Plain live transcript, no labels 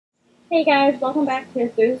Hey guys, welcome back to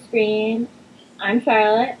Through the Screen. I'm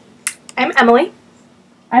Charlotte. I'm Emily.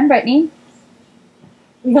 I'm Brittany.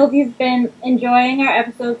 We hope you've been enjoying our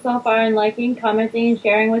episodes so far and liking, commenting, and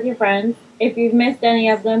sharing with your friends. If you've missed any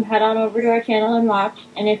of them, head on over to our channel and watch.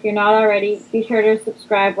 And if you're not already, be sure to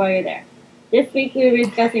subscribe while you're there. This week we will be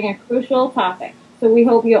discussing a crucial topic, so we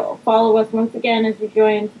hope you'll follow us once again as we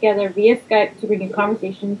join together via Skype to bring you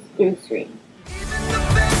conversations through the screen.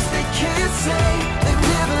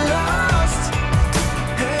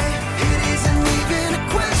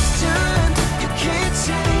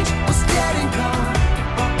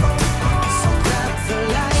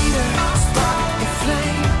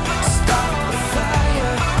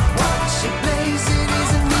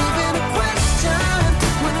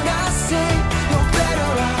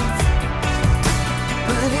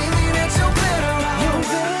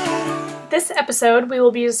 This episode, we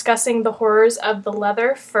will be discussing the horrors of the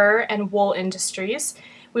leather, fur, and wool industries.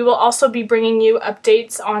 We will also be bringing you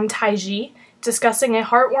updates on Taiji, discussing a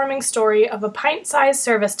heartwarming story of a pint-sized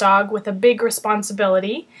service dog with a big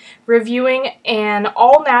responsibility, reviewing an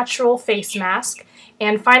all-natural face mask,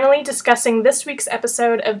 and finally discussing this week's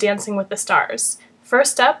episode of Dancing with the Stars.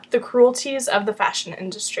 First up, the cruelties of the fashion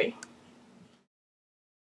industry.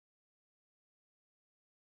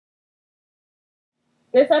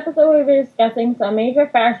 This episode we'll be discussing some major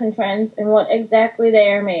fashion trends and what exactly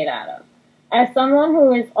they are made out of. As someone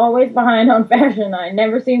who is always behind on fashion, I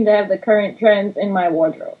never seem to have the current trends in my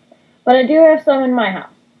wardrobe. But I do have some in my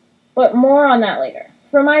house. But more on that later.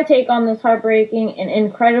 For my take on this heartbreaking and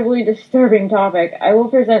incredibly disturbing topic, I will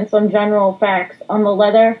present some general facts on the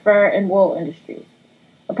leather, fur, and wool industries.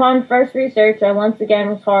 Upon first research, I once again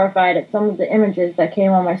was horrified at some of the images that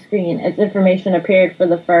came on my screen as information appeared for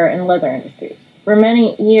the fur and leather industries. For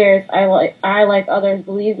many years, I, like others,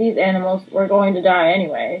 believed these animals were going to die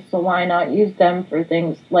anyway, so why not use them for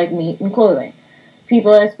things like meat and clothing?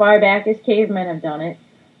 People as far back as cavemen have done it.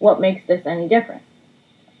 What makes this any different?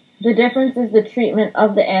 The difference is the treatment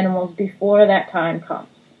of the animals before that time comes.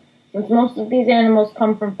 Since most of these animals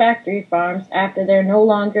come from factory farms after they're no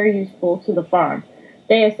longer useful to the farm,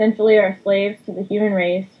 they essentially are slaves to the human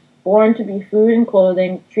race, born to be food and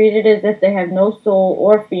clothing, treated as if they have no soul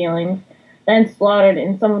or feelings, then slaughtered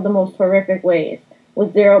in some of the most horrific ways,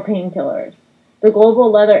 with zero painkillers. The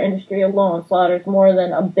global leather industry alone slaughters more than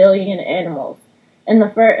 1 billion animals. In the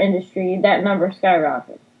fur industry, that number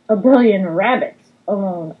skyrockets. 1 billion rabbits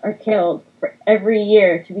alone are killed for every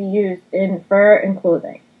year to be used in fur and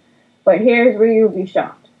clothing. But here's where you'll be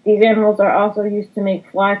shocked. These animals are also used to make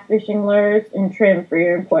fly fishing lures and trim for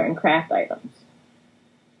your important craft items.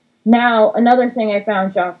 Now, another thing I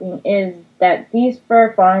found shocking is that these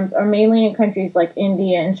fur farms are mainly in countries like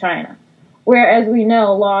India and China, where, as we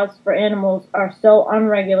know, laws for animals are so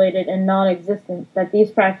unregulated and non-existent that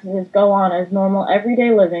these practices go on as normal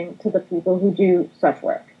everyday living to the people who do such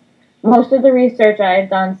work. Most of the research I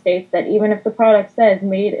have done states that even if the product says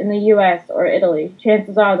made in the US or Italy,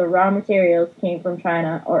 chances are the raw materials came from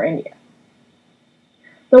China or India.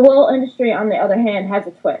 The wool industry, on the other hand, has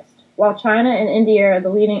a twist. While China and India are the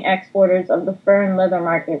leading exporters of the fur and leather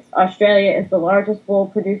markets, Australia is the largest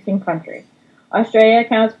wool-producing country. Australia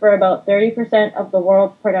accounts for about 30% of the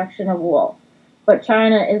world's production of wool, but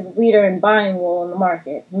China is the leader in buying wool in the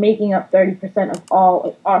market, making up 30% of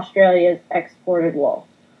all Australia's exported wool,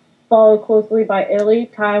 followed closely by Italy,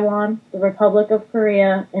 Taiwan, the Republic of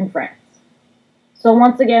Korea, and France. So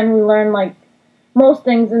once again, we learn, like most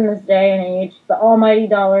things in this day and age, the almighty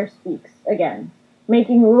dollar speaks again.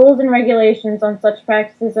 Making rules and regulations on such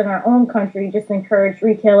practices in our own country just encourage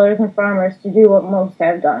retailers and farmers to do what most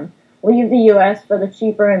have done. Leave the U.S. for the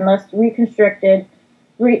cheaper and less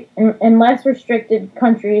restricted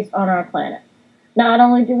countries on our planet. Not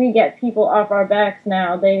only do we get people off our backs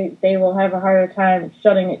now, they will have a harder time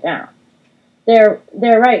shutting it down. They're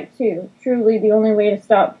right, too. Truly, the only way to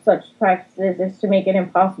stop such practices is to make it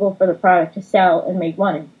impossible for the product to sell and make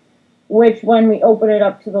money. Which, when we open it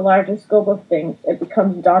up to the larger scope of things, it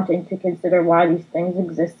becomes daunting to consider why these things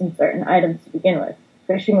exist in certain items to begin with.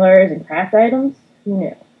 Fishing lures and craft items? Who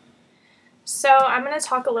knew? So I'm going to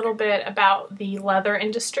talk a little bit about the leather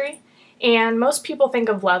industry. And most people think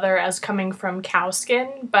of leather as coming from cow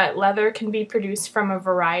skin, but leather can be produced from a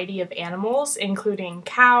variety of animals, including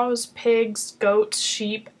cows, pigs, goats,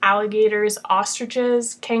 sheep, alligators,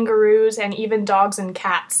 ostriches, kangaroos, and even dogs and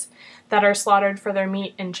cats that are slaughtered for their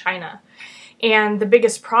meat in China. And the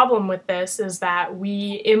biggest problem with this is that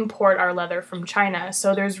we import our leather from China,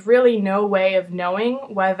 so there's really no way of knowing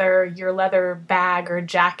whether your leather bag or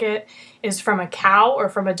jacket is from a cow or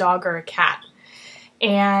from a dog or a cat.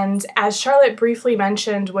 And as Charlotte briefly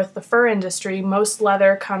mentioned with the fur industry, most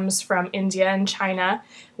leather comes from India and China,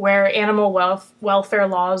 where animal welfare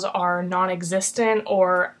laws are non-existent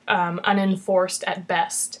or unenforced at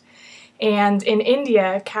best. And in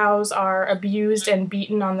India, cows are abused and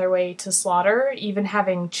beaten on their way to slaughter, even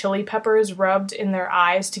having chili peppers rubbed in their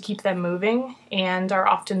eyes to keep them moving, and are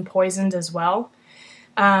often poisoned as well.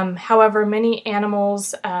 However, many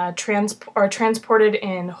animals are transported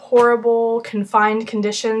in horrible, confined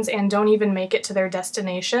conditions and don't even make it to their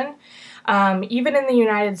destination. Even in the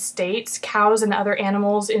United States, cows and other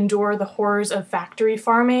animals endure the horrors of factory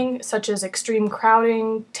farming, such as extreme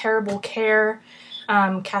crowding, terrible care,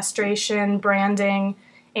 castration, branding,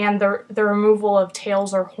 and the removal of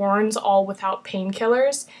tails or horns, all without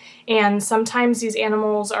painkillers. And sometimes these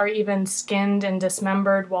animals are even skinned and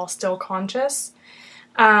dismembered while still conscious.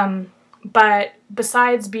 But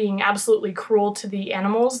besides being absolutely cruel to the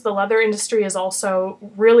animals, the leather industry is also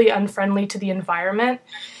really unfriendly to the environment.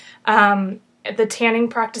 The tanning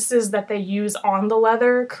practices that they use on the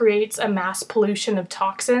leather creates a mass pollution of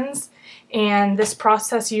toxins, and this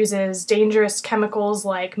process uses dangerous chemicals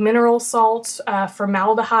like mineral salts,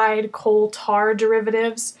 formaldehyde, coal tar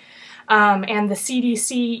derivatives, and the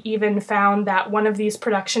CDC even found that one of these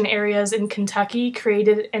production areas in Kentucky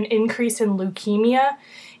created an increase in leukemia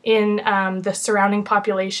in the surrounding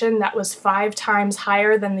population that was 5 times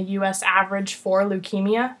higher than the U.S. average for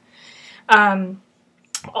leukemia.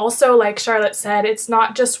 Also, like Charlotte said, it's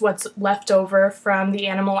not just what's left over from the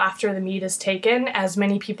animal after the meat is taken, as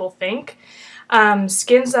many people think.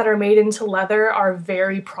 Skins that are made into leather are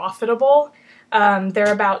very profitable.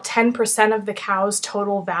 They're about 10% of the cow's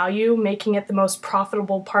total value, making it the most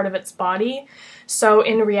profitable part of its body. So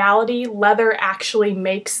in reality, leather actually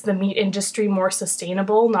makes the meat industry more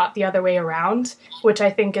sustainable, not the other way around, which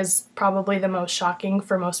I think is probably the most shocking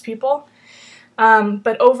for most people.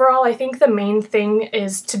 But overall, I think the main thing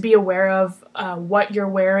is to be aware of what you're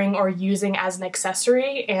wearing or using as an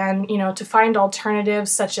accessory, and to find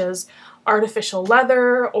alternatives such as artificial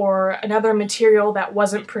leather or another material that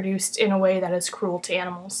wasn't produced in a way that is cruel to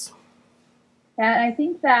animals. Yeah, and I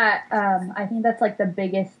think that's like the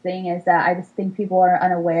biggest thing is that I just think people are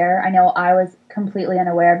unaware. I know I was completely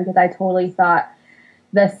unaware because I totally thought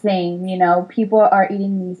the same, people are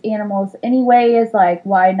eating these animals anyways, like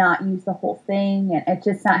why not use the whole thing? And it's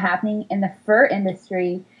just not happening. In the fur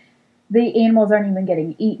industry, the animals aren't even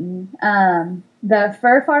getting eaten. The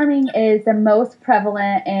fur farming is the most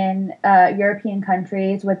prevalent in European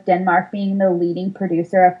countries, with Denmark being the leading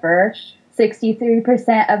producer of fur.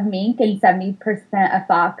 63% of mink and 70% of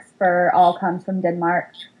fox fur all comes from Denmark.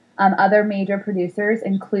 Other major producers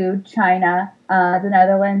include China, the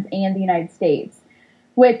Netherlands, and the United States,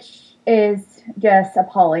 which is just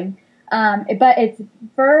appalling. But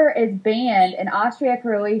fur is banned in Austria,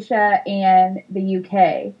 Croatia, and the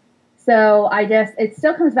UK. So it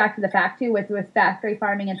still comes back to the fact too, with factory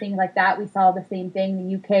farming and things like that. We saw the same thing.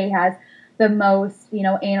 The UK has the most,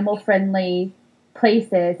 animal friendly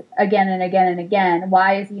places again and again and again.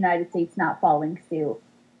 Why is the United States not following suit?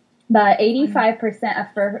 But 85%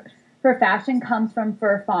 of fur fashion comes from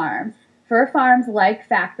fur farms. Fur farms, like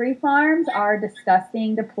factory farms, are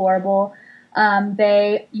disgusting, deplorable.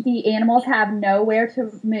 The animals have nowhere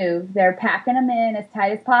to move. They're packing them in as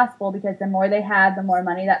tight as possible because the more they have, the more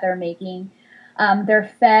money that they're making.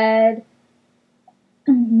 They're fed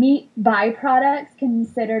meat byproducts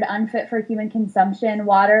considered unfit for human consumption.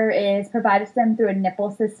 Water is provided to them through a nipple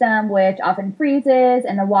system, which often freezes,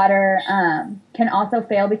 and the water can also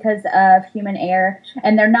fail because of human error.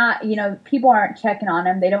 And they're not, people aren't checking on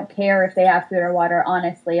them. They don't care if they have food or water,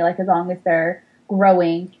 honestly, like as long as they're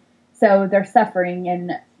growing. So they're suffering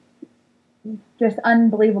in just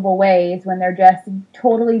unbelievable ways when they're just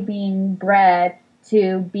totally being bred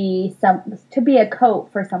to be a coat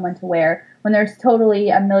for someone to wear, when there's totally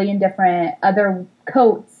a million different other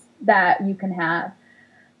coats that you can have.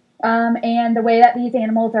 And the way that these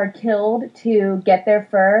animals are killed to get their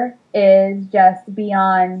fur is just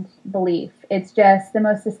beyond belief. It's just the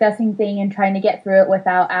most disgusting thing, and trying to get through it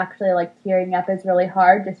without actually tearing up is really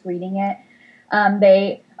hard, just reading it.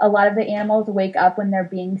 A lot of the animals wake up when they're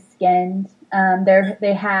being skinned.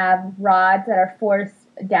 They have rods that are forced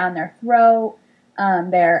down their throat.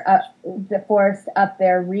 They're forced up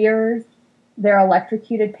their rears. They're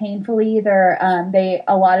electrocuted painfully. A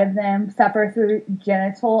lot of them suffer through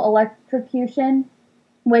genital electrocution,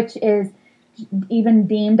 which is even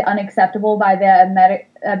deemed unacceptable by the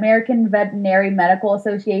American Veterinary Medical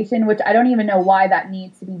Association, which I don't even know why that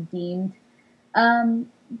needs to be deemed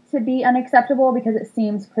to be unacceptable, because it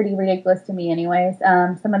seems pretty ridiculous to me anyways.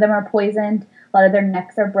 Some of them are poisoned. A lot of their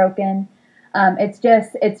necks are broken.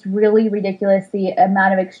 It's really ridiculous the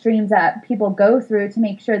amount of extremes that people go through to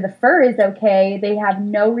make sure the fur is okay. They have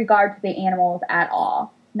no regard to the animals at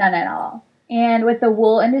all. None at all. And with the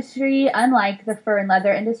wool industry, unlike the fur and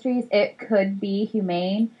leather industries, it could be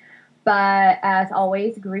humane. But as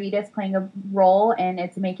always, greed is playing a role, and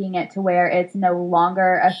it's making it to where it's no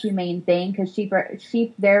longer a humane thing, because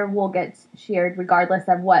sheep, their wool gets sheared regardless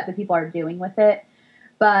of what the people are doing with it.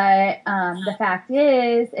 But the fact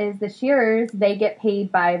is the shearers, they get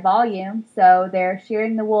paid by volume, so they're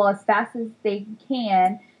shearing the wool as fast as they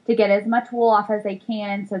can to get as much wool off as they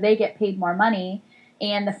can, so they get paid more money.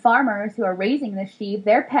 And the farmers who are raising the sheep,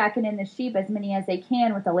 they're packing in the sheep as many as they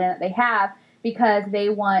can with the land that they have, because they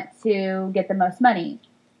want to get the most money.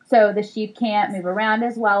 So the sheep can't move around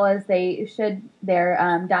as well as they should. They're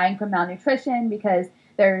dying from malnutrition because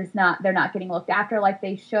they're not getting looked after like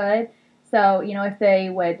they should. So, if they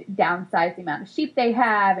would downsize the amount of sheep they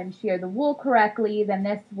have and shear the wool correctly, then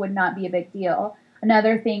this would not be a big deal.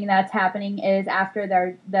 Another thing that's happening is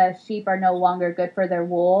after the sheep are no longer good for their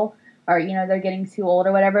wool, or, they're getting too old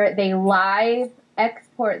or whatever, they live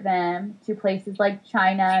export them to places like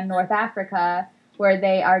China and North Africa, where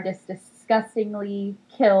they are just disgustingly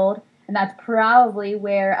killed. And that's probably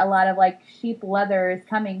where a lot of sheep leather is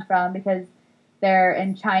coming from, because they're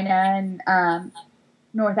in China and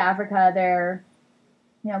North Africa, they're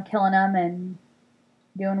killing them and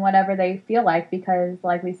doing whatever they feel like, because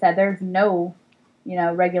like we said, there's no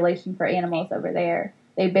regulation for animals over there.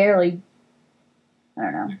 They barely, I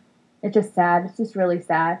don't know. It's just sad. It's just really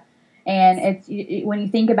sad. And when you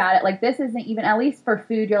think about it, this isn't even, at least for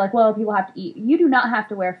food, you're like, well, people have to eat. You do not have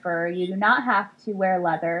to wear fur. You do not have to wear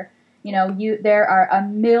leather. There are a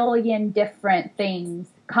million different things.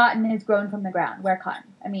 Cotton is grown from the ground. Wear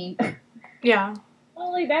cotton. I mean, yeah.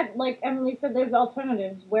 Only that, like Emily said, there's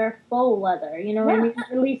alternatives. Wear faux leather. You know what I mean?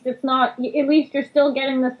 At least it's not. At least you're still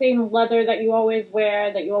getting the same leather that you always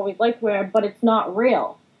wear, that you always like to wear, but it's not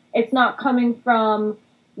real. It's not coming from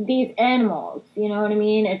these animals, you know what I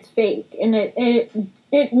mean? It's fake, and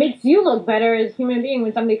it makes you look better as a human being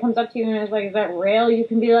when somebody comes up to you and is like, "Is that real?" You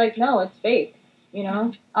can be like, "No, it's fake."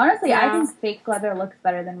 Honestly, yeah. I think fake leather looks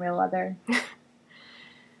better than real leather.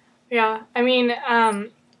 Yeah, I mean,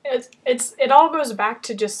 it all goes back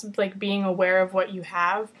to just being aware of what you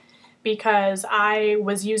have, because I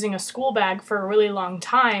was using a school bag for a really long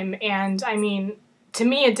time, and I mean, to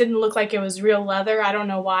me, it didn't look like it was real leather. I don't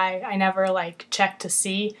know why. I never checked to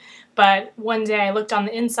see. But one day I looked on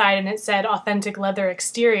the inside and it said authentic leather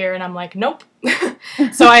exterior, and I'm like, nope.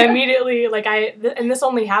 So I immediately, and this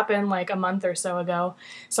only happened a month or so ago.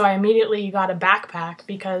 So I immediately got a backpack,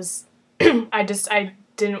 because I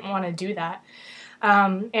didn't want to do that.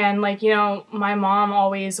 And my mom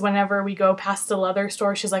always, whenever we go past the leather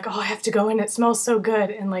store, she's like, oh, I have to go in, it smells so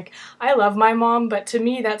good. And I love my mom, but to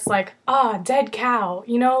me that's dead cow,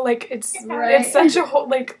 it's such a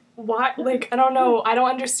whole, why, I don't know, I don't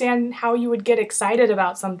understand how you would get excited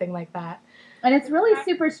about something like that. And it's really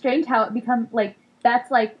super strange how it becomes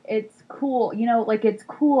that's it's cool, it's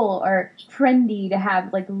cool or trendy to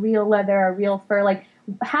have real leather or real fur.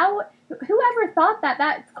 Whoever thought that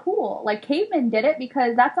that's cool? Cavemen did it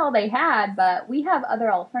because that's all they had, but we have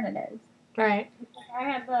other alternatives. Right. I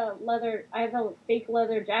have a fake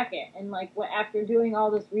leather jacket, and after doing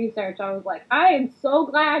all this research, I was like, I am so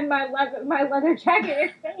glad my leather jacket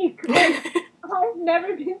is fake. I've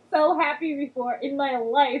never been so happy before in my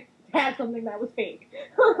life to have something that was fake.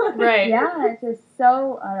 Right. Yeah, it's just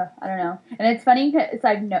so I don't know. And it's funny because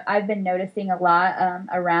I've been noticing a lot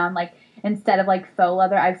around instead of faux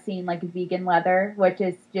leather, I've seen vegan leather, which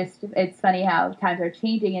is just, it's funny how times are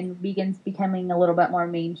changing and vegans becoming a little bit more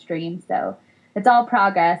mainstream. So it's all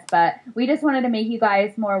progress, but we just wanted to make you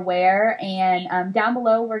guys more aware. And down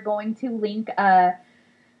below, we're going to link a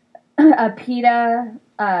PETA.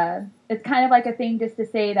 It's kind of a thing just to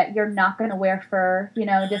say that you're not going to wear fur,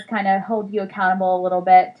 just kind of hold you accountable a little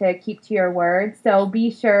bit to keep to your word. So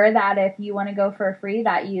be sure that if you want to go fur free,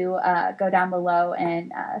 that you go down below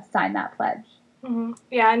and sign that pledge. Mm-hmm.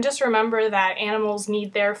 Yeah, and just remember that animals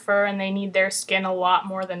need their fur and they need their skin a lot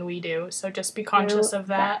more than we do. So just be conscious of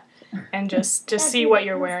that and just see what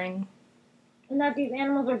you're wearing. And that these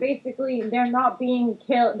animals are basically, they're not being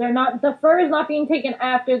killed. The fur is not being taken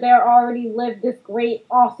after they're already lived this great,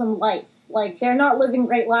 awesome life. They're not living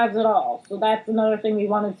great lives at all. So that's another thing we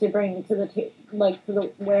wanted to bring to to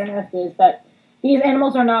the awareness, is that these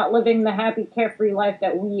animals are not living the happy, carefree life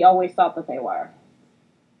that we always thought that they were.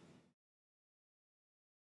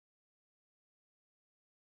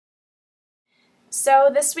 So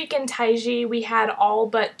this week in Taiji, we had all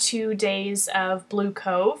but 2 days of Blue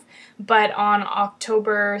Cove, but on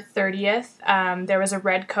October 30th, there was a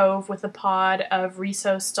Red Cove with a pod of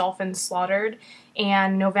rhesus dolphins slaughtered,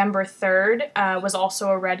 and November 3rd was also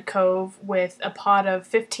a Red Cove with a pod of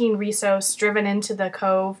 15 rhesus driven into the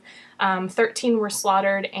cove. 13 were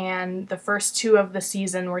slaughtered, and the first 2 of the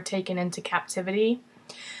season were taken into captivity.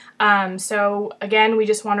 So again, we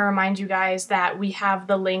just want to remind you guys that we have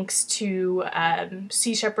the links to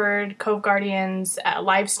Sea Shepherd, Cove Guardians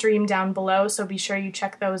live stream down below, so be sure you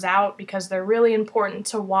check those out because they're really important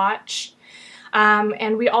to watch.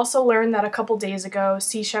 And we also learned that a couple days ago,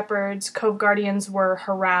 Sea Shepherds, Cove Guardians were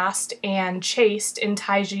harassed and chased in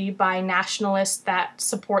Taiji by nationalists that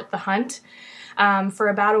support the hunt. For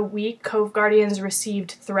about a week, Cove Guardians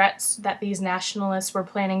received threats that these nationalists were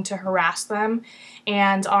planning to harass them,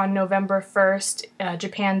 and on November 1st,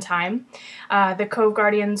 Japan time, the Cove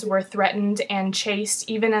Guardians were threatened and chased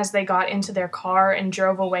even as they got into their car and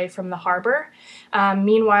drove away from the harbor.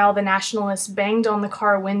 Meanwhile, the nationalists banged on the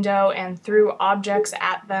car window and threw objects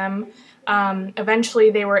at them. Eventually,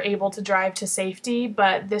 they were able to drive to safety,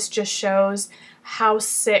 but this just shows how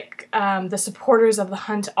sick the supporters of the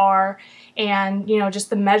hunt are, and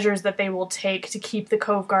just the measures that they will take to keep the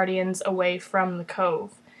Cove Guardians away from the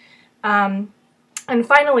cove. And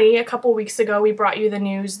finally, a couple weeks ago, we brought you the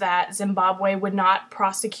news that Zimbabwe would not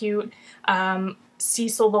prosecute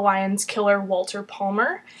Cecil the Lion's killer Walter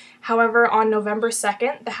Palmer. However, on November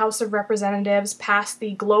 2nd, the House of Representatives passed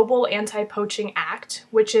the Global Anti-Poaching Act,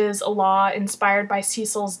 which is a law inspired by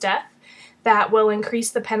Cecil's death that will increase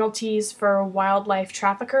the penalties for wildlife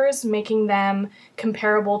traffickers, making them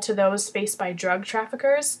comparable to those faced by drug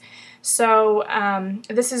traffickers. So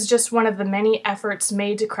this is just one of the many efforts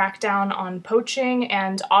made to crack down on poaching,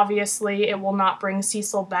 and obviously it will not bring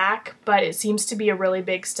Cecil back, but it seems to be a really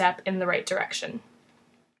big step in the right direction.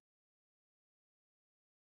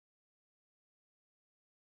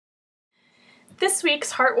 This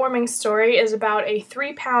week's heartwarming story is about a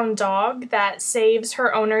 3-pound dog that saves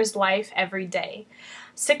her owner's life every day.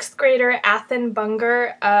 6th grader Athen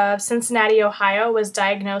Bunger of Cincinnati, Ohio was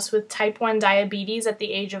diagnosed with type 1 diabetes at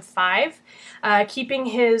the age of 5, keeping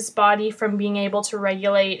his body from being able to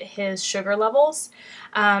regulate his sugar levels.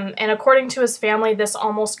 And according to his family, this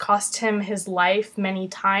almost cost him his life many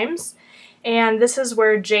times. And this is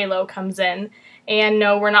where J-Lo comes in. And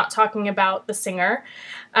no, we're not talking about the singer.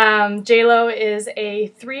 J-Lo is a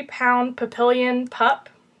 3-pound Papillion pup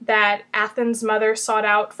that Athen's mother sought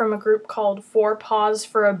out from a group called 4 Paws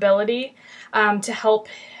for Ability to help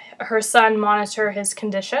her son monitor his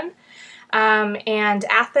condition. And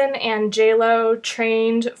Athen and J-Lo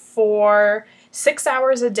trained for 6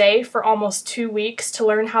 hours a day for almost 2 weeks to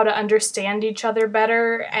learn how to understand each other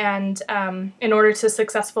better and in order to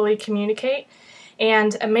successfully communicate.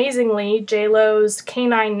 And amazingly, J-Lo's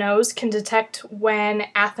canine nose can detect when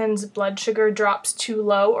Athen's blood sugar drops too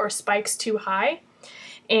low or spikes too high,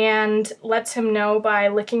 and lets him know by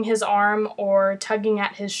licking his arm or tugging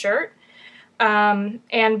at his shirt.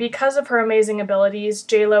 And because of her amazing abilities,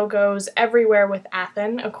 J-Lo goes everywhere with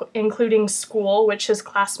Athen, including school, which his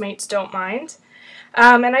classmates don't mind.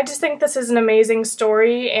 And I just think this is an amazing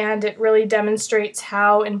story, and it really demonstrates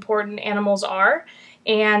how important animals are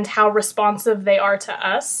and how responsive they are to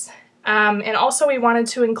us. And also we wanted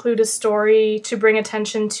to include a story to bring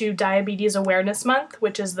attention to Diabetes Awareness Month,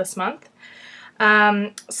 which is this month.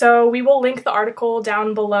 So we will link the article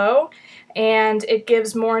down below, and it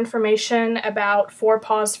gives more information about 4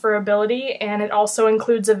 Paws for Ability, and it also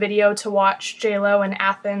includes a video to watch J-Lo and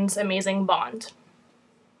Athen's amazing bond.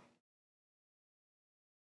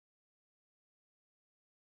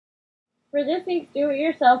 For this week's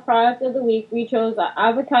do-it-yourself product of the week, we chose the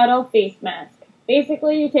avocado face mask.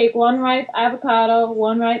 Basically, you take 1 ripe avocado,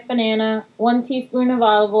 1 ripe banana, 1 teaspoon of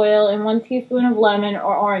olive oil, and 1 teaspoon of lemon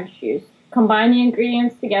or orange juice. Combine the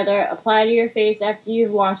ingredients together, apply to your face after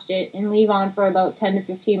you've washed it, and leave on for about 10 to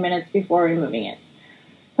 15 minutes before removing it.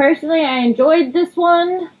 Personally, I enjoyed this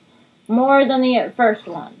one more than the first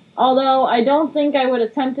one. Although, I don't think I would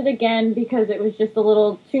attempt it again because it was just a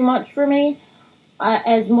little too much for me.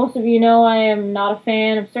 As most of you know, I am not a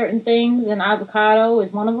fan of certain things, and avocado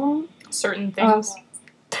is one of them. Certain things.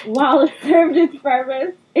 While it served its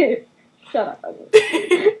purpose, shut up.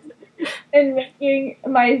 In making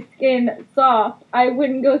my skin soft, I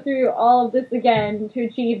wouldn't go through all of this again to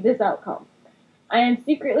achieve this outcome. I am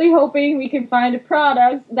secretly hoping we can find a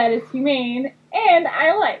product that is humane and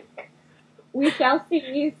I like. We shall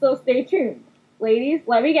see, so stay tuned. Ladies,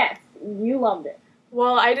 let me guess, you loved it.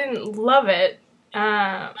 Well, I didn't love it.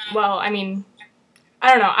 Well, I mean,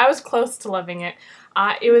 I don't know. I was close to loving it.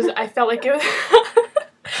 I felt like it was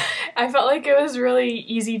I felt like it was really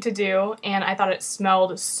easy to do, and I thought it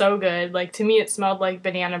smelled so good. Like, to me, it smelled like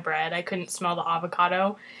banana bread. I couldn't smell the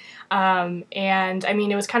avocado. And, I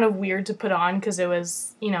mean, it was kind of weird to put on because it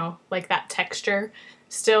was, you know, like that texture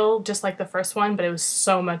still, just like the first one, but it was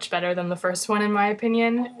so much better than the first one, in my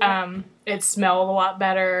opinion. It smelled a lot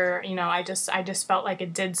better. You know, I just felt like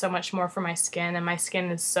it did so much more for my skin, and my skin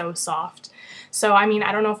is so soft. So, I mean,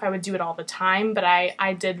 I don't know if I would do it all the time, but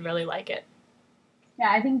I did really like it. Yeah,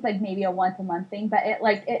 I think it's like maybe a once a month thing, but it's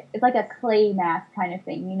like a clay mask kind of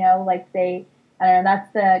thing, you know, like I don't know,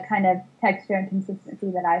 that's the kind of texture and consistency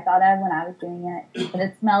that I thought of when I was doing it. But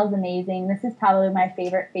it smells amazing. This is probably my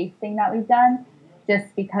favorite face thing that we've done,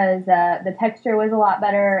 just because the texture was a lot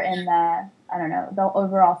better, and the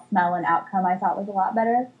overall smell and outcome I thought was a lot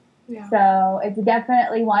better. Yeah. So it's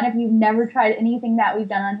definitely one. If you've never tried anything that we've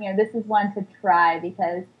done on here, this is one to try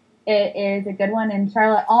because it is a good one, and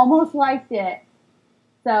Charlotte almost liked it.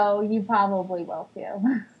 So you probably will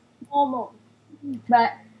too. Almost.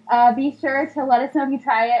 But be sure to let us know if you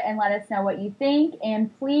try it and let us know what you think.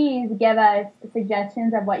 And please give us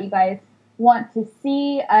suggestions of what you guys want to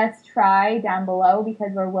see us try down below,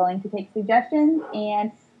 because we're willing to take suggestions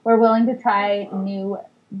and we're willing to try new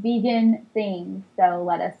vegan things. So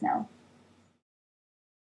let us know.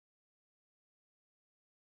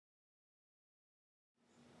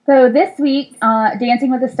 So this week,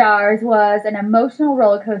 Dancing with the Stars was an emotional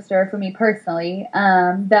roller coaster for me personally.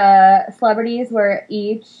 The celebrities were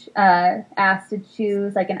each asked to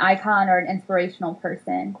choose like an icon or an inspirational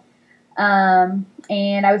person.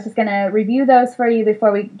 And I was just going to review those for you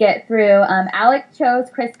before we get through. Alec chose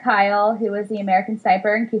Chris Kyle, who was the American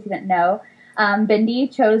Sniper, in case you didn't know.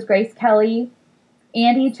 Bindi chose Grace Kelly.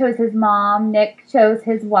 Andy chose his mom. Nick chose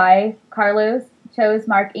his wife. Carlos chose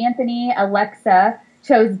Mark Anthony. Alexa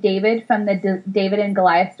chose David from the David and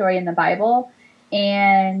Goliath story in the Bible.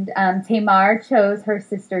 And Tamar chose her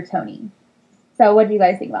sister Tony. So what do you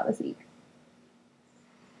guys think about this week?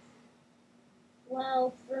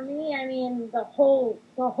 Well, for me, I mean, the whole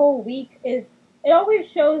week it always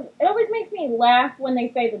makes me laugh when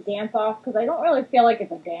they say the dance off, because I don't really feel like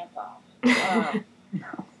it's a dance off.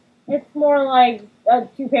 No. It's more like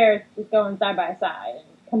two pairs just going side by side and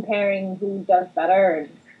comparing who does better. And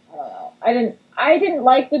I don't know. I didn't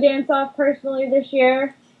like the dance off personally this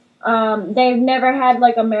year. They've never had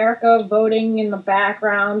like America voting in the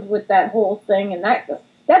background with that whole thing, and that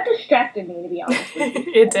distracted me, to be honest with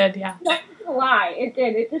you. It did, yeah. Not gonna lie, it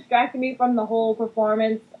did. It distracted me from the whole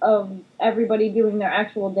performance of everybody doing their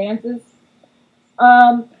actual dances.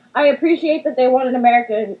 I appreciate that they wanted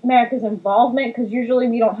America's involvement, because usually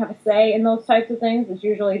we don't have a say in those types of things. It's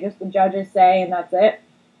usually just the judges say, and that's it.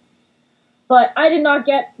 But I did not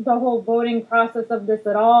get the whole voting process of this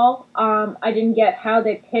at all. I didn't get how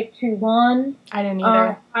they picked who won. I didn't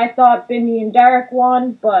either. I thought Bindi and Derek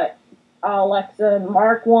won, but Alexa and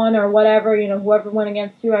Mark won, or whatever, you know, whoever went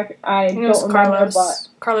against you. I don't remember, but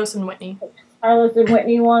Carlos and Whitney. Carlos and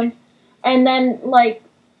Whitney won. And then, like,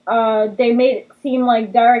 they made it seem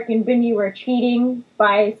like Derek and Bindi were cheating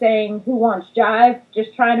by saying who wants jive,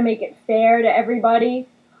 just trying to make it fair to everybody.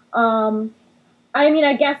 I mean,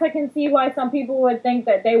 I guess I can see why some people would think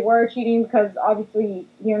that they were cheating, because obviously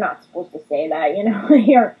you're not supposed to say that, you know.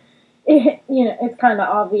 It's kind of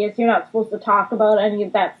obvious. You're not supposed to talk about any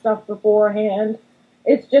of that stuff beforehand.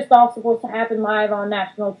 It's just all supposed to happen live on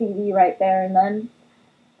national TV right there and then.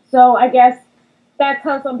 So I guess that's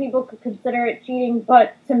how some people could consider it cheating,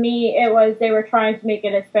 but to me they were trying to make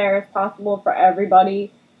it as fair as possible for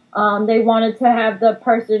everybody. They wanted to have the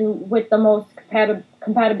person with the most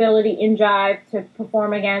compatibility in jive to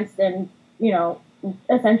perform against and, you know,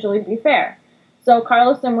 essentially be fair. So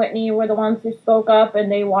Carlos and Whitney were the ones who spoke up,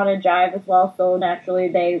 and they wanted jive as well, so naturally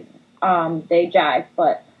they jived.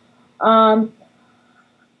 But I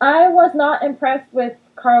was not impressed with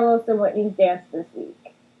Carlos and Whitney's dance this week.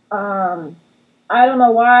 I don't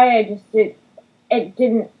know why. It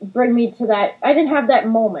didn't bring me to that. I didn't have that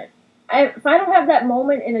moment. If I don't have that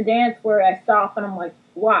moment in a dance where I stop and I'm like,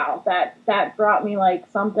 wow, that brought me like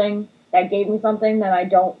something, that gave me something, then I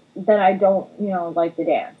don't, you know, like the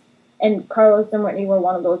dance. And Carlos and Whitney were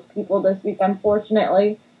one of those people this week,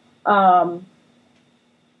 unfortunately. I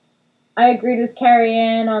agreed with Carrie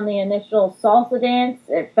Ann on the initial salsa dance.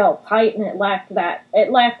 It felt tight and it lacked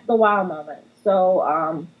the wow moment.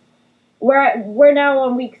 So we're now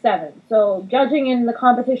on week 7. So judging in the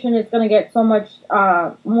competition is going to get so much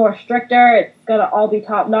more stricter. It's going to all be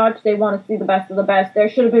top notch. They want to see the best of the best. There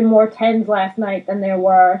should have been more 10s last night than there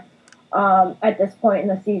were at this point in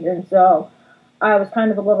the season. So I was kind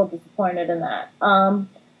of a little disappointed in that.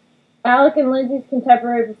 Alec and Lindsay's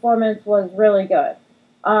contemporary performance was really good.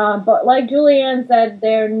 But like Julianne said,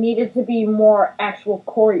 there needed to be more actual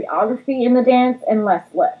choreography in the dance and less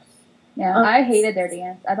lifts. Yeah, I hated their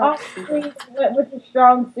dance. I don't. Obviously, went with his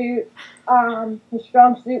strong suit. His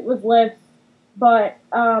strong suit was lifts, but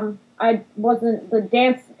I wasn't the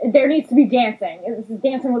dance. There needs to be dancing. This is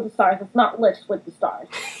Dancing with the Stars. It's not lifts with the stars.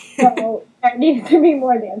 So there needs to be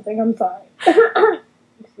more dancing. I'm sorry.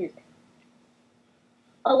 Excuse me.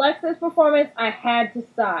 Alexa's performance, I had to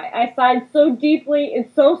sigh. I sighed so deeply and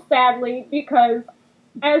so sadly because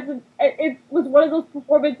it was one of those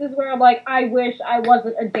performances where I'm like, I wish I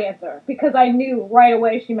wasn't a dancer because I knew right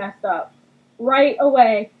away she messed up. Right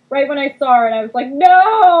away. Right when I saw it, I was like,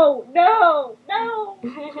 no!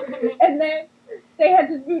 And then they had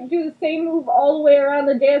to do the same move all the way around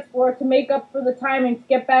the dance floor to make up for the timing, to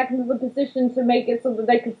get back into the position to make it so that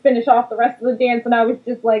they could finish off the rest of the dance, and I was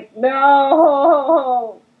just like,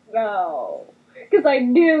 no. Because I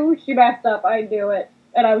knew she messed up, I knew it.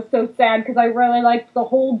 And I was so sad because I really liked the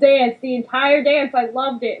whole dance, the entire dance, I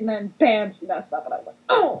loved it, and then bam, she messed up, and I was like,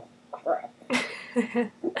 oh, crap.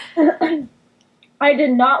 I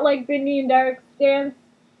did not like Bindi and Derek's dance.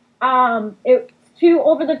 It's too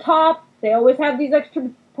over the top. They always have these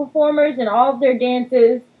extra performers in all of their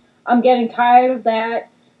dances. I'm getting tired of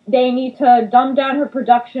that. They need to dumb down her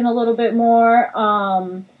production a little bit more.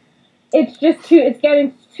 It's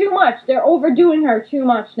getting too much. They're overdoing her too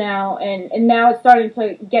much now, and now it's starting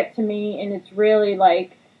to get to me, and it's really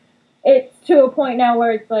like, it's to a point now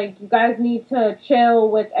where it's like, you guys need to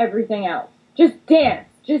chill with everything else. Just dance.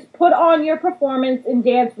 Just put on your performance and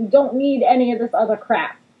dance. We don't need any of this other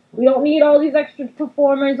crap. We don't need all these extra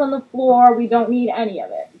performers on the floor. We don't need any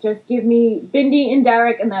of it. Just give me Bindi and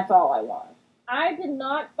Derek, and that's all I want. I did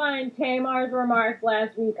not find Tamar's remarks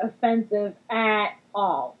last week offensive at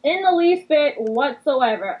all. In the least bit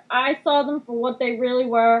whatsoever. I saw them for what they really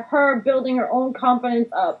were. Her building her own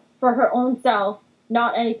confidence up for her own self,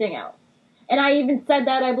 not anything else. And I even said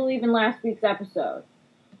that, I believe, in last week's episode.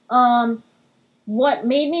 What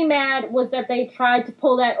made me mad was that they tried to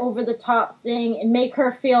pull that over-the-top thing and make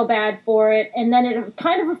her feel bad for it, and then it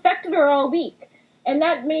kind of affected her all week. And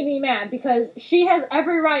that made me mad, because she has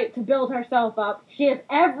every right to build herself up. She has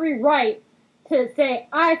every right to say,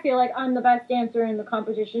 I feel like I'm the best dancer in the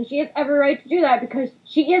competition. She has every right to do that, because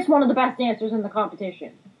she is one of the best dancers in the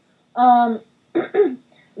competition. Val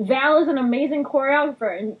is an amazing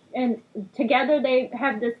choreographer, and together they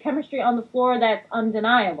have this chemistry on the floor that's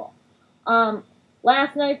undeniable.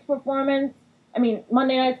 Monday night's performance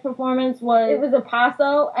was a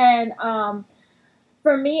paso, and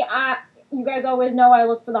for me, you guys always know I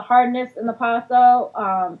look for the hardness in the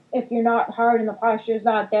paso. If you're not hard and the posture's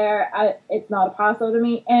not there, it's not a paso to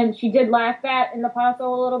me. And she did lack that in the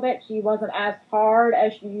paso a little bit. She wasn't as hard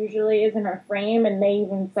as she usually is in her frame, and they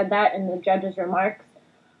even said that in the judges' remarks.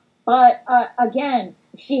 But again,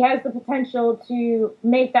 she has the potential to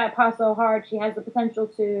make that paso hard. She has the potential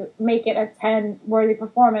to make it a 10-worthy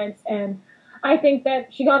performance. And I think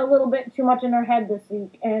that she got a little bit too much in her head this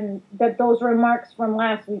week, and that those remarks from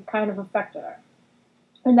last week kind of affected her.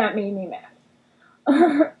 And that made me mad.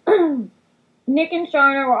 Nick and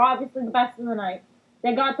Sharna were obviously the best of the night.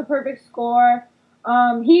 They got the perfect score.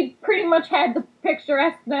 He pretty much had the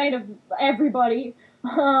picturesque night of everybody.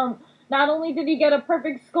 Not only did he get a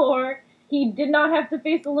perfect score, he did not have to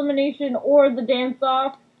face elimination or the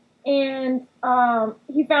dance-off, and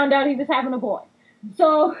he found out he was having a boy.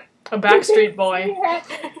 So a Backstreet Boy.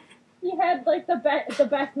 He had like the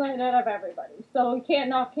best night out of everybody. So you can't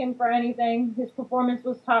knock him for anything. His performance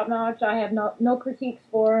was top-notch. I have no critiques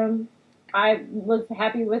for him. I was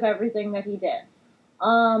happy with everything that he did.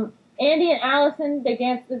 Andy and Allison, they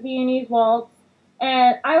danced the Viennese waltz,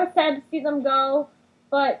 and I was sad to see them go.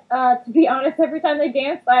 But to be honest, every time they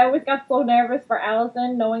danced, I always got so nervous for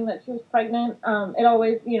Allison, knowing that she was pregnant. It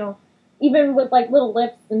always, even with like little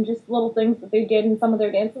lifts and just little things that they did in some of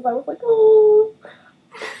their dances, I was like, oh.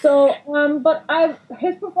 So, but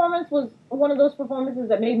his performance was one of those performances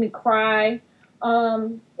that made me cry. It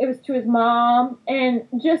was to his mom, and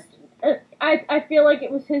just I feel like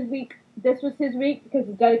it was his week. This was his week because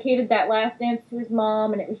he dedicated that last dance to his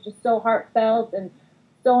mom, and it was just so heartfelt and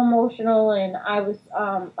so emotional, and I was,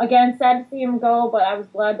 again, sad to see him go, but I was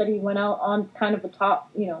glad that he went out on kind of a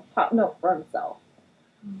top note for himself.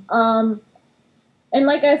 And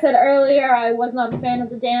like I said earlier, I was not a fan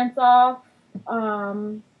of the dance-off.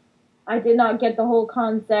 I did not get the whole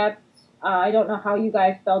concept. I don't know how you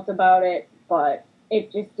guys felt about it, but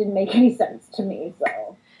it just didn't make any sense to me,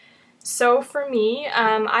 so. So for me,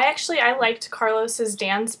 I liked Carlos's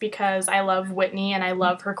dance because I love Whitney and I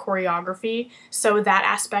love her choreography. So that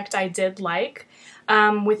aspect I did like.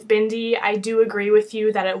 With Bindi, I do agree with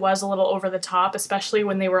you that it was a little over the top, especially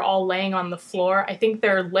when they were all laying on the floor. I think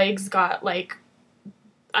their legs got like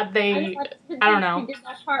I don't know. She did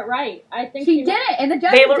that part right. I think she did it, and the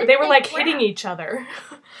judges they were like hitting each other.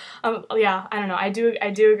 Yeah, I don't know. I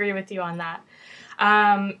do agree with you on that.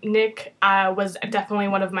 Nick was definitely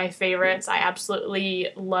one of my favorites. I absolutely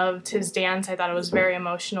loved his dance. I thought it was very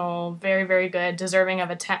emotional, very, very good, deserving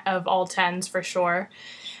of all 10s for sure.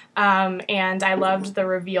 And I loved the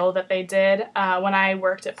reveal that they did. When I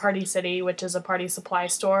worked at Party City, which is a party supply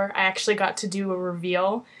store, I actually got to do a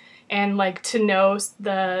reveal. And, like, to know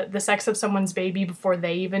the sex of someone's baby before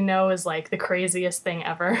they even know is, like, the craziest thing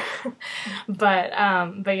ever. But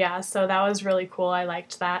yeah, so that was really cool. I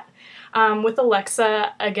liked that. With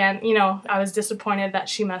Alexa, again, you know, I was disappointed that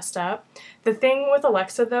she messed up. The thing with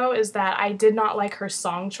Alexa, though, is that I did not like her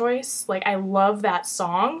song choice. Like, I love that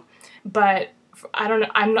song, but I don't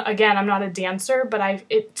know. I'm not a dancer, but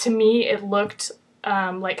to me, it looked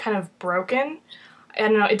like kind of broken. I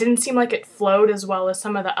don't know, it didn't seem like it flowed as well as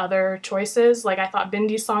some of the other choices. Like, I thought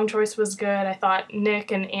Bindi's song choice was good. I thought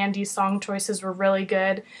Nick and Andy's song choices were really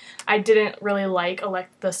good. I didn't really like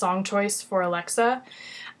the song choice for Alexa.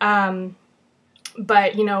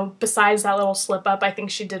 But, you know, besides that little slip up, I think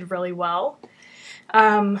she did really well.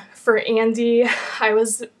 For Andy, I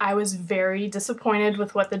was very disappointed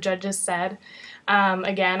with what the judges said.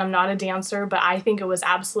 Again, I'm not a dancer, but I think it was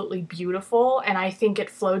absolutely beautiful, and I think it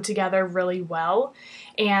flowed together really well,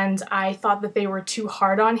 and I thought that they were too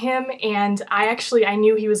hard on him, and I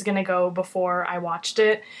knew he was going to go before I watched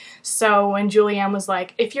it, so when Julianne was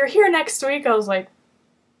like, if you're here next week, I was like,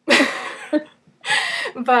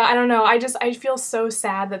 but I don't know, I feel so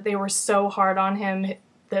sad that they were so hard on him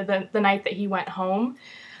the night that he went home,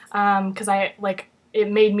 because it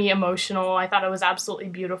made me emotional. I thought it was absolutely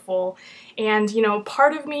beautiful. And, you know,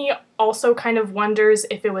 part of me also kind of wonders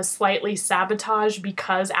if it was slightly sabotage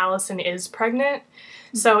because Allison is pregnant.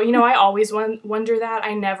 So, you know, I always wonder that.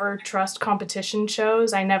 I never trust competition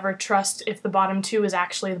shows. I never trust if the bottom two is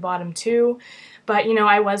actually the bottom two. But, you know,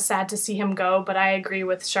 I was sad to see him go, but I agree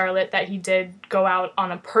with Charlotte that he did go out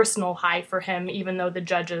on a personal high for him, even though the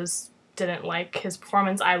judges didn't like his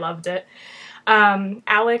performance. I loved it.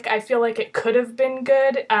 Alec, I feel like it could have been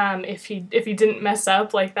good if he didn't mess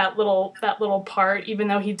up like that little part. Even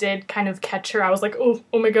though he did kind of catch her, I was like, oh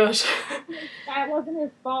my gosh. That wasn't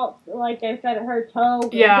his fault. Like I said, her toe.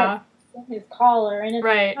 Yeah. His collar, and it's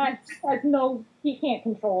right. Like no, he can't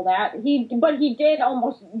control that. But he did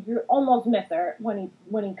almost miss her when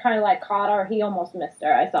he kind of like caught her. He almost missed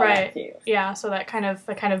her. I saw that too. Yeah, so that kind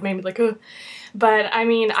of made me like, ugh. But I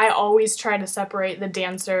mean, I always try to separate the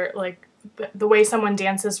dancer, like the way someone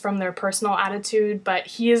dances, from their personal attitude, but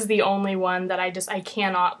he is the only one that I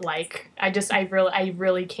cannot like. I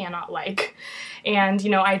really cannot like. And,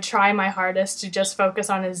 you know, I try my hardest to just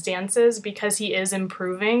focus on his dances because he is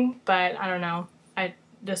improving, but I don't know,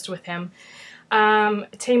 just with him.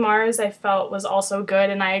 Tamar's I felt was also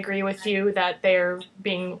good, and I agree with you that they're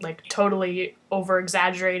being like totally over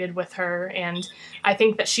exaggerated with her, and I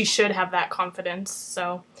think that she should have that confidence.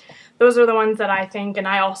 So those are the ones that I think, and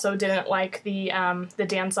I also didn't like the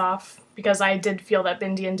dance off because I did feel that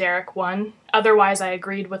Bindi and Derek won. Otherwise, I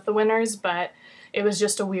agreed with the winners, but it was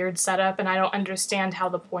just a weird setup, and I don't understand how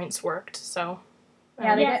the points worked. So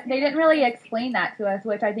yeah, they didn't really explain that to us,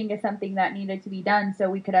 which I think is something that needed to be done so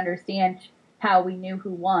we could understand how we knew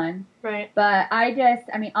who won. Right. But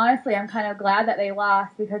honestly, I'm kind of glad that they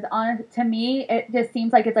lost because to me, it just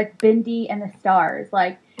seems like it's like Bindi and the Stars.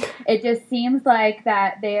 Like, it just seems like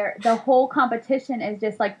that the whole competition is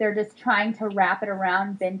just like they're just trying to wrap it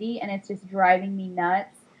around Bindi, and it's just driving me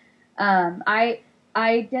nuts.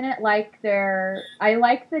 I didn't like I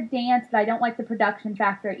like the dance, but I don't like the production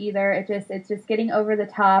factor either. It's just getting over the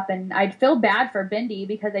top, and I feel bad for Bindi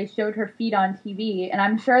because they showed her feet on TV, and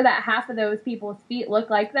I'm sure that half of those people's feet look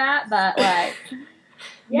like that, but like,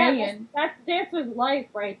 yeah, that's dancer's life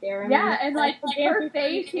right there. And like her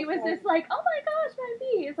face, she was just like, oh my gosh, my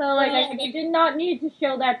feet. So like, they did not need to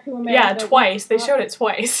show that to Amanda. Yeah, twice. They showed it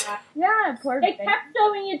twice. Yeah, poor They kept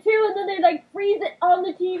showing it too, and then they like freeze it on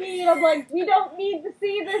the TV, and I'm like, we don't need to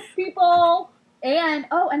see this, people. And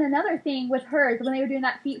another thing with hers, when they were doing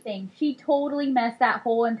that feet thing, she totally messed that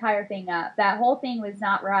whole entire thing up. That whole thing was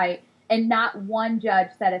not right, and not one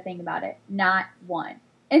judge said a thing about it. Not one.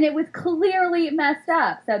 And it was clearly messed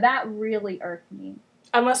up, so that really irked me.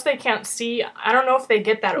 Unless they can't see, I don't know if they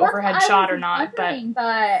get that overhead shot or not,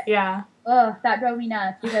 but yeah. ugh, that drove me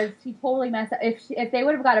nuts because she totally messed up. If they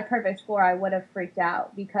would have got a perfect score, I would have freaked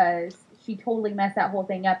out because she totally messed that whole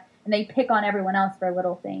thing up, and they pick on everyone else for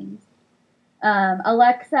little things.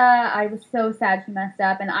 Alexa, I was so sad she messed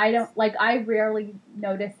up, and I rarely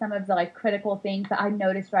notice some of the like critical things that I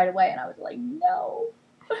noticed right away, and I was like, no.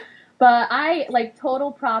 But I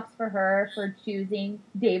total props for her for choosing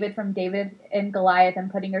David from David and Goliath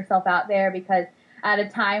and putting herself out there, because at a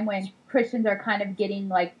time when Christians are kind of getting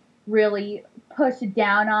like really pushed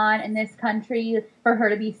down on in this country, for her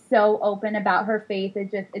to be so open about her faith,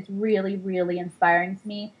 it's really, really inspiring to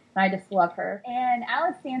me. And I just love her. And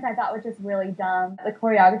Alex dance I thought was just really dumb. The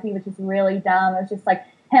choreography was just really dumb. It was just like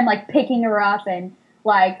him like picking her up and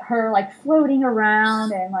like her like floating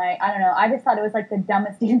around, and like I don't know. I just thought it was like the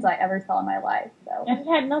dumbest dance I ever saw in my life. So it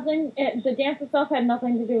had nothing. The dance itself had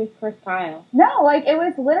nothing to do with Chris Kyle. No, like it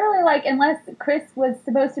was literally like, unless Chris was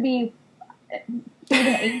supposed to be an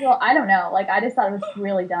angel, I don't know. Like I just thought it was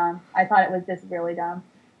really dumb. I thought it was just really dumb,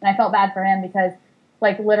 and I felt bad for him because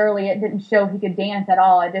like literally it didn't show he could dance at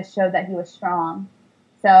all. It just showed that he was strong.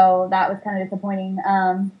 So that was kind of disappointing.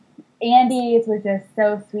 Andy's was just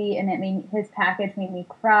so sweet, and his package made me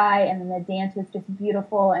cry, and then the dance was just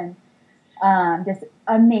beautiful and just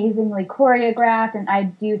amazingly choreographed. And I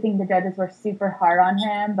do think the judges were super hard on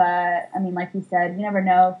him, but I mean, like you said, you never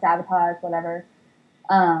know, sabotage, whatever.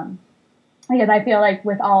 Because I feel like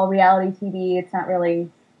with all reality TV, it's not really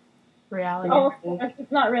reality. Oh,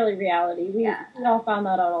 it's not really reality. We all found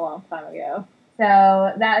that out a long time ago.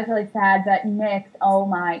 So that was really sad. But Nick's, oh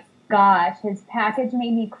my gosh, his package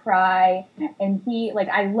made me cry, and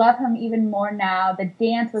I love him even more now. The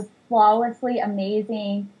dance was flawlessly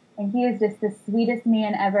amazing, and he is just the sweetest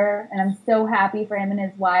man ever, and I'm so happy for him and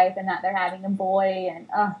his wife, and that they're having a boy, and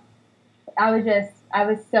I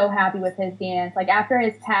was so happy with his dance. Like after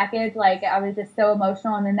his package, like I was just so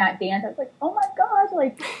emotional, and then that dance, I was like, oh my gosh,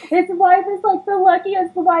 like his wife is like the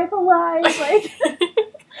luckiest wife alive. Like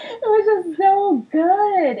it was just so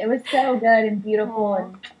good. It was so good and beautiful,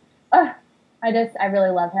 and I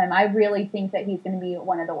really love him. I really think that he's going to be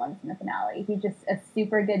one of the ones in the finale. He's just a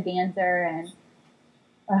super good dancer, and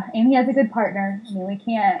he has a good partner. I mean, we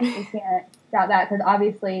can't doubt that, because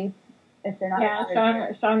obviously, if they're not,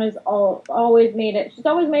 Shauna's always made it. She's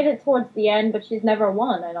always made it towards the end, but she's never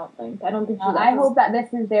won. I don't think she's. I hope that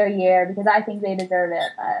this is their year, because I think they deserve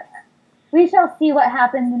it. But we shall see what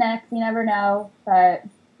happens next. You never know. But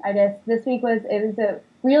this week was a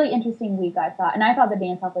really interesting week, I thought. And I thought the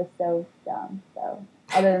dance-off was so dumb. So,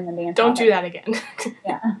 other than the dance-off. Don't do that again.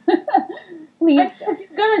 Yeah. Please. If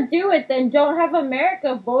you're going to do it, then don't have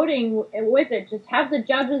America voting with it. Just have the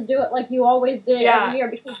judges do it like you always did every year.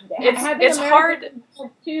 Because it's hard.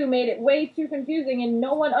 Too made it way too confusing, and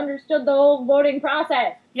no one understood the whole voting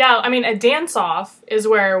process. Yeah, I mean, a dance-off is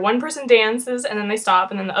where one person dances, and then they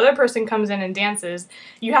stop, and then the other person comes in and dances.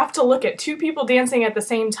 You have to look at two people dancing at the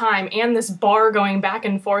same time, and this bar going back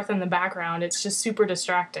and forth in the background. It's just super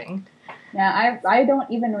distracting. Yeah, I don't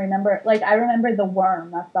even remember. Like, I remember the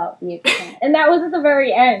worm. That's about the extent. And that was at the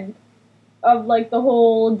very end of, like, the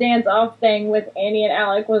whole dance-off thing with Andy and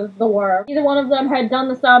Alec was the worm. Neither one of them had done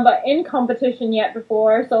the samba in competition yet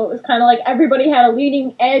before, so it was kind of like everybody had a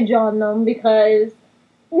leading edge on them, because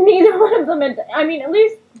neither one of them had, I mean, at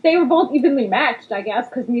least they were both evenly matched, I guess,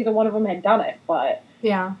 because neither one of them had done it, but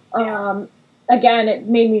yeah. Again, it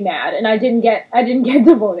made me mad, and I didn't get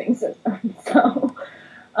the voting system, so...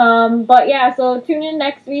 But yeah, so tune in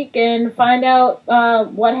next week and find out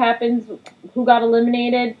what happens, who got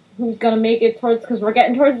eliminated, who's gonna make it towards, because we're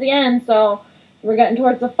getting towards the end, so we're getting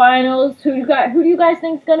towards the finals. Who do you guys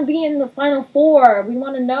think is gonna be in the final four? We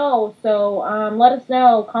want to know, so let us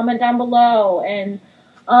know. Comment down below and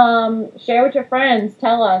share with your friends.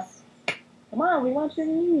 Tell us. Come on, we want your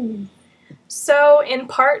news. So, in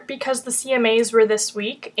part because the CMAs were this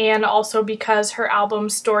week, and also because her album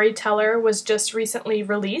Storyteller was just recently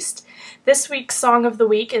released, this week's Song of the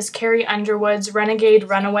Week is Carrie Underwood's Renegade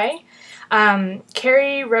Runaway.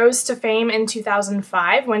 Carrie rose to fame in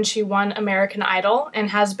 2005 when she won American Idol and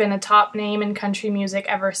has been a top name in country music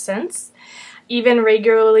ever since, even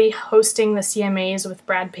regularly hosting the CMAs with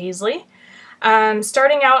Brad Paisley.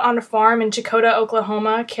 Starting out on a farm in Chakota,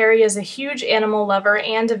 Oklahoma, Carrie is a huge animal lover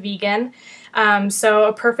and a vegan, so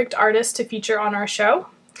a perfect artist to feature on our show.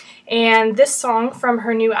 And this song from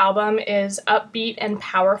her new album is upbeat and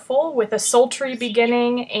powerful, with a sultry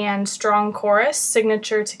beginning and strong chorus,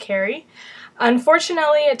 signature to Carrie.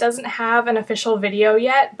 Unfortunately, it doesn't have an official video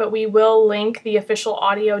yet, but we will link the official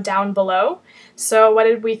audio down below. So what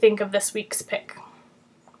did we think of this week's pick?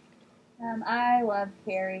 I love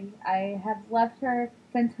Carrie. I have loved her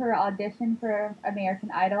since her audition for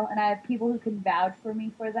American Idol, and I have people who can vouch for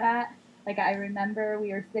me for that. Like, I remember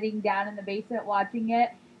we were sitting down in the basement watching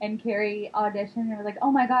it, and Carrie auditioned, and I was like,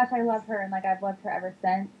 oh my gosh, I love her, and like I've loved her ever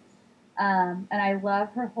since. And I love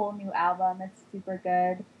her whole new album. It's super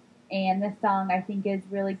good. And this song I think is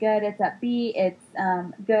really good. It's upbeat, it's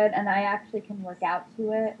good, and I actually can work out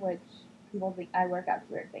to it, which people think I work out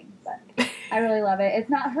to weird things, but I really love it. It's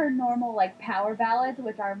not her normal like power ballads,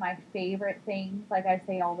 which are my favorite things. Like I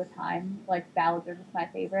say all the time, like ballads are just my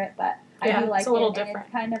favorite, but I do like it's a little it. different. And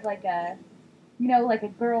it's kind of like a, you know, like a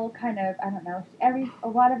girl kind of, I don't know. A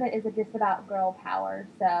lot of it is just about girl power.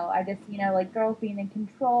 So I just, you know, like girls being in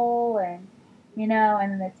control and, you know,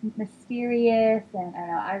 and it's mysterious, and I don't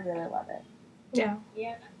know, I really love it. Yeah.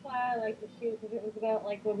 Yeah, that's why I like the shoe, because it was about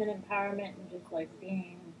like women empowerment and just like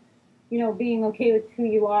being, you know, being okay with who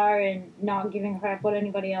you are and not giving a crap what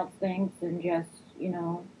anybody else thinks and just, you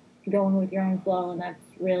know, going with your own flow, and that's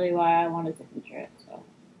really why I wanted to feature it.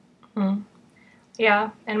 So.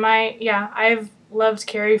 Yeah, and I've loved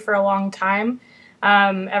Carrie for a long time,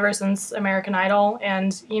 ever since American Idol,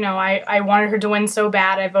 and, you know, I wanted her to win so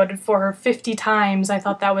bad. I voted for her 50 times. I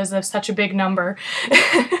thought that was such a big number.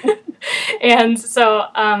 And so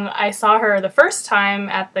I saw her the first time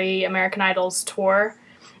at the American Idol's tour.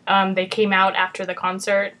 They came out after the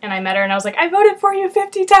concert, and I met her, and I was like, I voted for you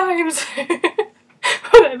 50 times.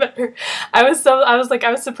 When I met her, I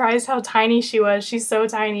was surprised how tiny she was. She's so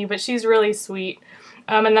tiny, but she's really sweet.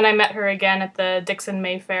 And then I met her again at the Dixon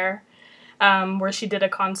Mayfair, where she did a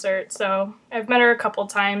concert. So I've met her a couple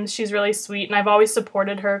times. She's really sweet, and I've always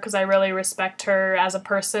supported her because I really respect her as a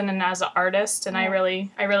person and as an artist, and I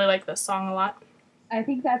really like this song a lot. I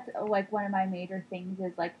think that's like one of my major things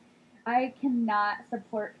is like, I cannot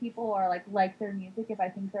support people or like their music if I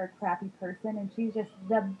think they're a crappy person, and she's just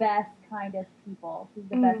the best kind of people. She's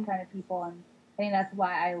the best kind of people, and I think that's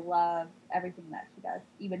why I love everything that she does,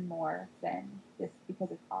 even more than just because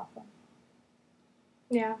it's awesome.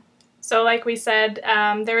 Yeah. So like we said,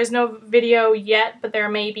 there is no video yet, but there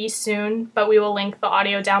may be soon, but we will link the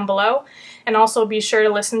audio down below. And also be sure to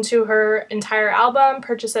listen to her entire album,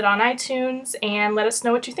 purchase it on iTunes, and let us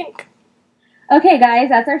know what you think. Okay, guys,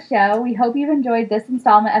 that's our show. We hope you've enjoyed this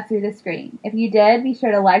installment of Through the Screen. If you did, be sure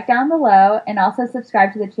to like down below and also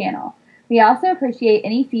subscribe to the channel. We also appreciate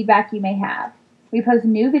any feedback you may have. We post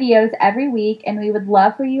new videos every week, and we would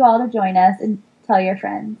love for you all to join us and tell your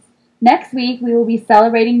friends. Next week, we will be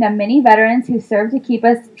celebrating the many veterans who serve to keep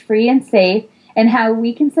us free and safe, and how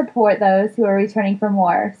we can support those who are returning from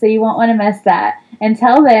war, so you won't want to miss that.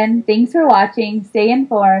 Until then, thanks for watching, stay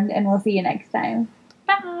informed, and we'll see you next time.